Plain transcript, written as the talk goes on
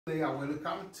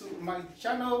Welcome to my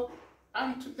channel,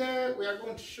 and today we are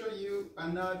going to show you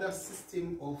another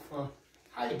system of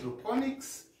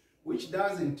hydroponics which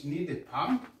doesn't need a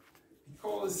pump,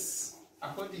 because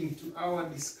according to our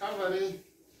discovery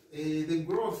the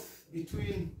growth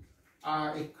between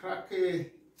a crack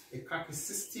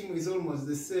system is almost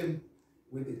the same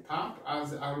with the pump,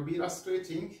 as I'll be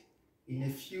illustrating in a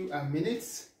few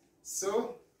minutes.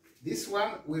 So this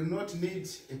one will not need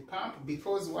a pump,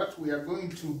 because what we are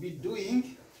going to be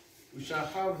doing, we shall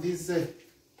have these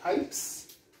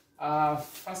pipes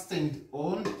fastened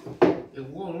on a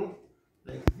wall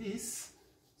like this.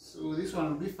 So this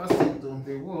one will be fastened on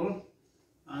the wall,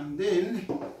 and then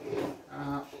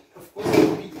of course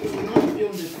it will not be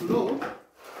on the floor,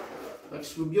 but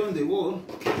it will be on the wall.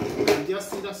 I'm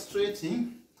just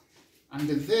illustrating. And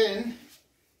then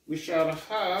we shall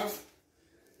have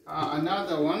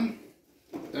another one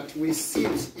that we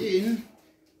sit in.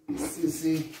 This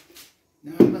is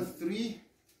number 3.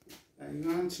 I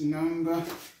want number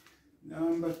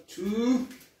 2.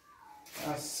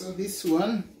 So this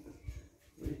one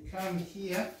will come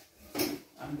here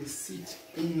and sit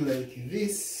in like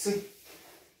this,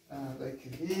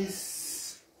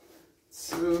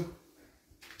 so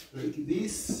like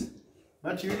this.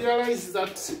 But you realize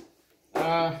that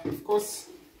of course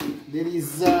there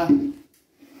is an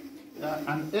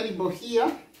elbow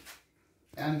here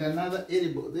and another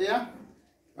elbow there.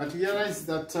 But realize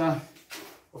that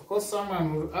of course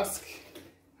someone will ask,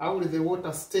 how will the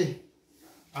water stay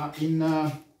in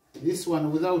this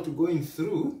one without going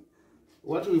through?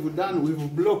 What we've done,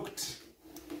 we've blocked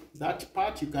that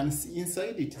part. You can see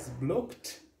inside it is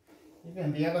blocked,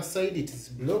 even the other side it is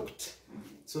blocked.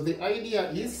 So the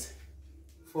idea is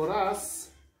for us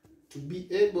to be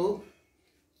able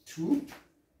to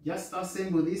just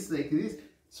assemble this like this.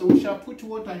 So we shall put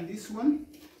water in this one,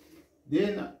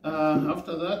 then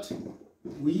after that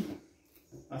we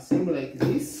assemble like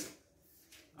this.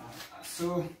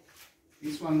 So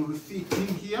this one will fit in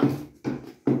here.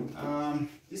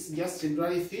 This is just a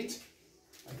dry fit.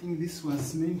 I think this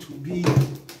was meant to be,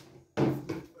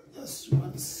 just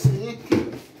one sec.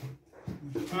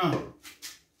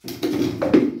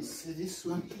 So this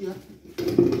one here.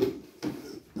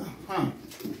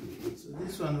 So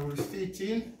this one will fit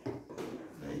in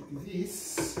like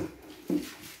this,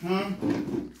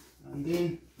 and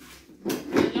then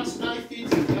just dry fit,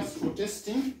 just for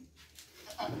testing.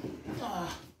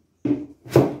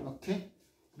 Okay,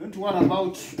 don't worry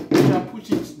about where I put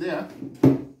it there.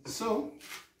 So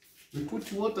we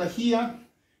put water here,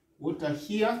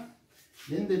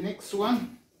 then the next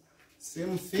one,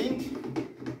 same thing,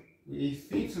 we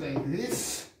fit like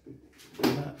this.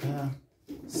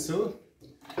 So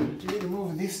let me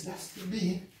remove this dust to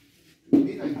be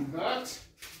like that.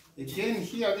 Again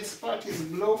here, this part is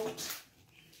blocked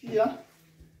here.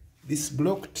 This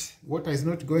blocked, water is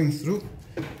not going through.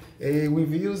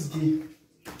 We've used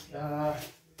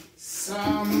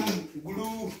some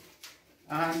glue,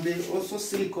 and also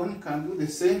silicone can do the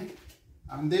same.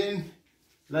 And then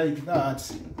like that.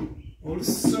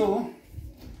 Also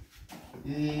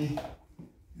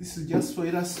this is just for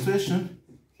illustration,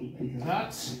 like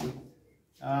that.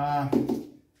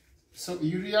 So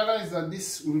you realize that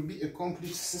this will be a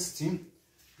complete system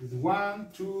with 1,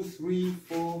 2, 3,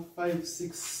 4, 5,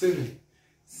 6, 7.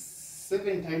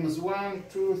 7 times 1,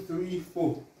 2, 3,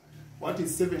 4. What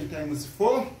is 7 times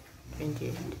 4?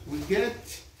 28. We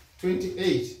get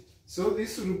 28. So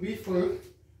this will be for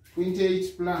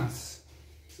 28 plants.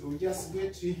 So we just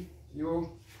get your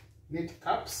net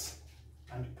caps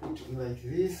and put it like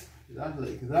this,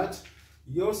 like that.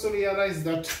 You also realize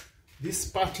that this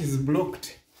part is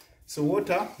blocked, so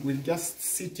water will just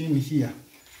sit in here.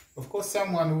 Of course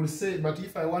someone will say, but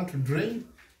if I want to drain,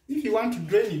 if you want to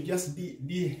drain, you just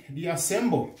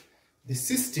deassemble the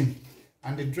system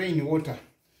and drain water.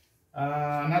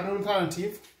 Another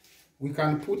alternative, we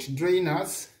can put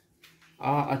drainers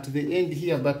at the end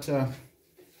here, but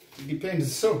it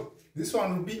depends. So this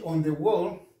one will be on the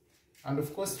wall, and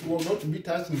of course it will not be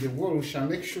touching the wall. We shall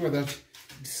make sure that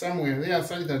somewhere there,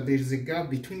 such that there is a gap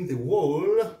between the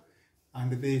wall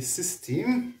and the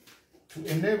system, to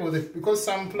enable the, because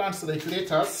some plants like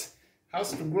lettuce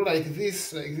has to grow like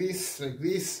this, like this, like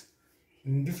this,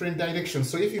 in different directions.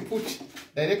 So if you put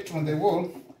direct on the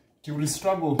wall, it will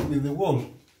struggle with the wall.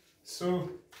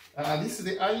 So this is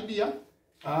the idea.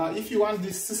 If you want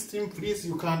this system, please,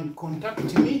 you can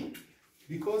contact me,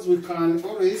 because we can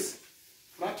always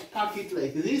flat pack it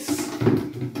like this.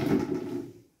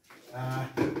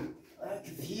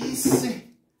 Like this.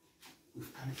 We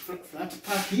can flat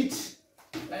pack it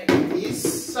like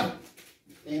this,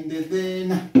 and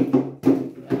then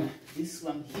this this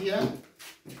one here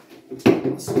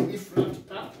also be flat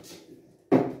packed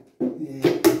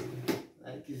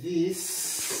like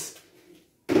this.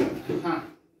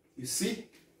 You see,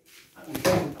 we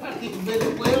can pack it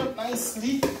very well,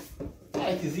 nicely,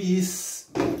 like this,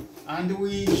 and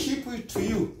we ship it to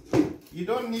you. You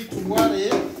don't need to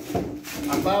worry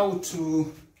about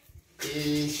shipping.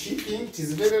 It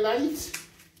is very light,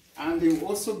 and they will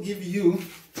also give you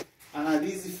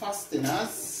these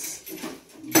fasteners.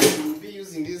 We will be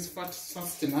using these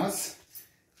fasteners.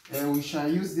 We shall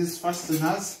use these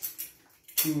fasteners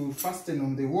to fasten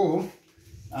on the wall,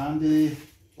 and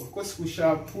of course we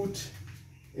shall put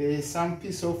some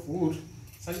piece of wood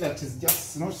such that it's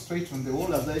just not straight on the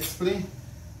wall. As I explained,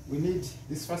 we need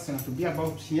this fastener to be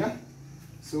about here,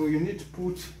 so you need to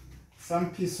put some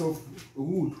piece of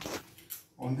wood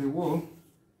on the wall,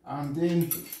 and then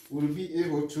we'll be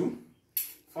able to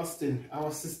fasten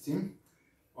our system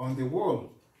on the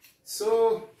wall.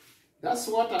 So that's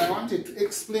what I wanted to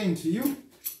explain to you,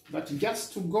 but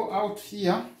just to go out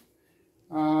here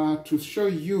to show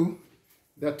you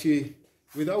that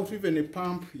without even a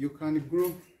pump you can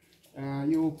grow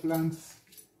your plants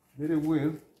very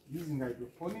well using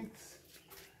hydroponics.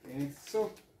 And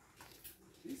so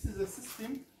this is a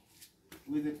system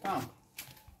with a pump.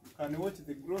 You can watch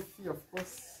the growth here, of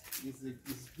course, is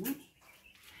good.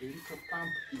 The little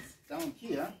pump is down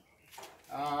here.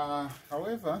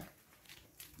 However,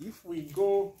 if we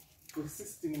go to a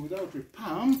system without a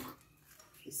pump,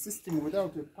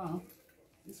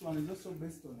 this one is also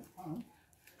based on a pump.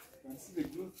 You can see the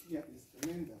growth here is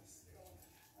tremendous.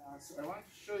 So I want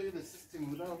to show you the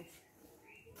system without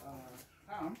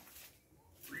pump,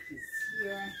 which is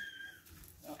here.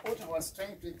 What I was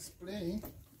trying to explain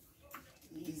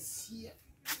is here.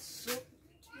 So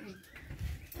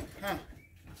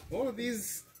all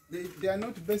these, they are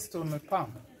not based on a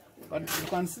pump, but you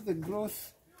can see the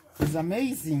growth is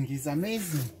amazing. It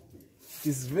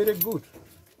is very good.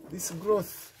 This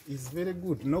growth is very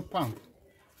good. No pump.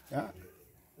 Yeah,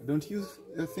 don't you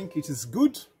think it is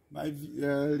good, my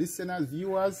listeners,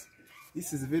 viewers?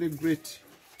 This is very great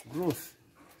growth.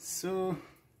 So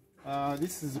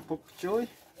this is pok choy.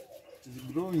 It is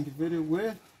growing very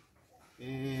well.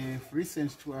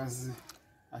 Recently it was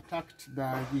attacked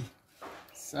by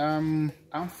some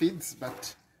aphids,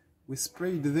 but we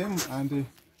sprayed them and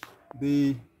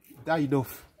they died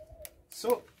off.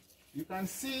 So you can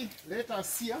see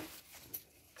lettuce here.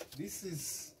 This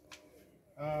is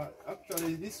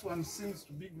actually, this one seems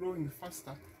to be growing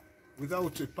faster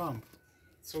without a pump.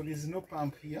 So there's no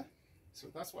pump here. So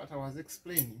that's what I was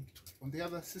explaining. On the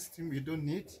other system, you don't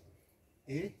need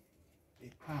a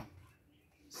pump.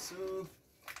 So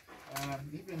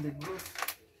even the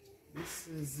growth, this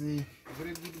is a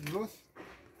very good growth.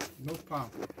 No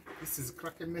pump. This is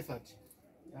cracking method,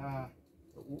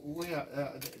 where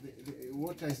the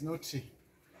water is not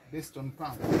based on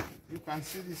pump. You can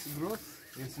see this growth.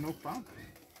 There's no pump,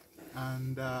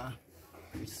 and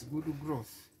it's good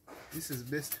growth. This is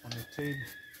based on a table.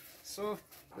 So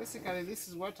basically, this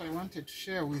is what I wanted to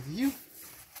share with you.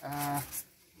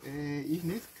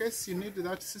 In case you need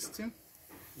that system,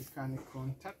 you can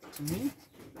contact me,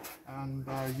 and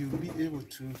you'll be able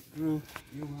to grow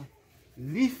your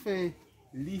leafy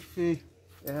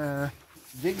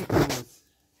vegetables.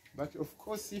 But of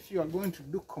course, if you are going to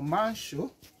do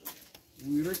commercial,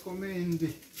 we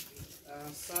recommend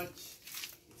such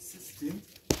system,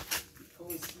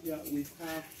 because here we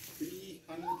have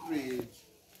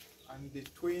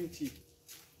 320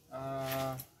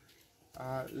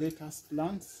 lettuce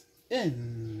plants,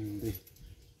 and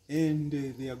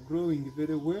they are growing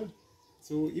very well.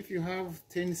 So if you have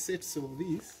 10 sets of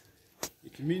these,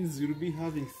 it means you'll be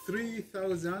having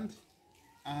 3,000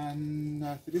 and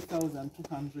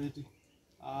 3,200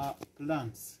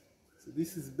 plants. So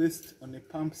this is based on a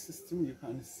pump system. You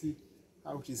can see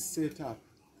how it is set up.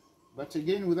 But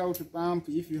again, without a pump,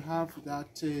 if you have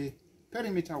that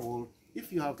perimeter wall,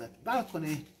 if you have that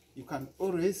balcony, you can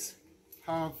always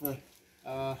have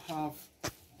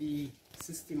the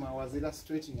system I was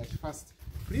illustrating at first.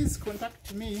 Please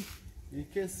contact me in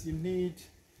case you need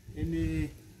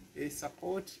any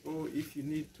support, or if you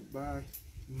need to buy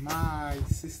my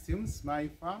systems, my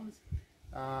farms.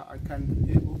 I can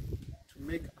be able to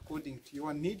make according to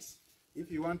your needs.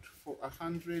 If you want for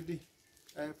 100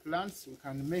 plants, we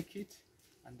can make it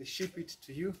and ship it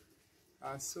to you.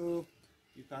 So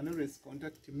you can always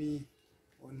contact me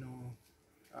on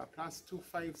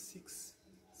 +256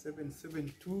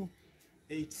 772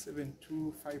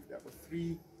 872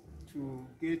 533 to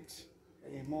get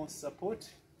more support,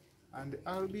 and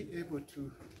I'll be able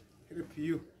to help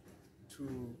you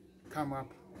to come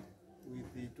up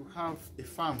to have a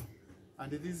farm,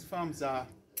 and these farms are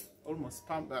almost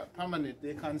permanent.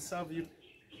 They can serve you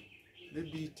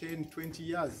maybe 10-20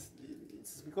 years.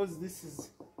 It's because this is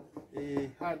a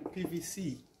hard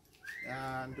PVC,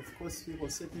 and of course people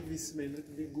say PVC may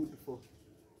not be good for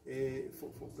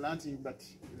planting, but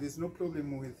there's no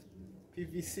problem with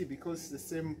PVC because the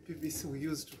same PVC we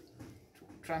use to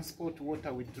transport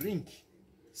water we drink.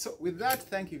 So with that,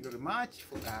 thank you very much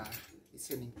for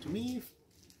listening to me,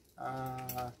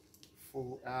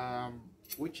 for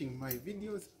watching my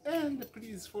videos, and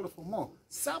please follow for more.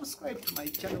 Subscribe to my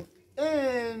channel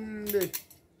and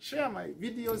share my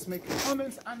videos, make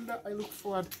comments, and I look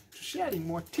forward to sharing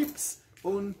more tips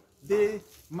on the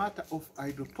matter of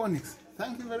hydroponics.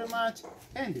 Thank you very much,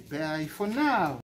 and bye for now.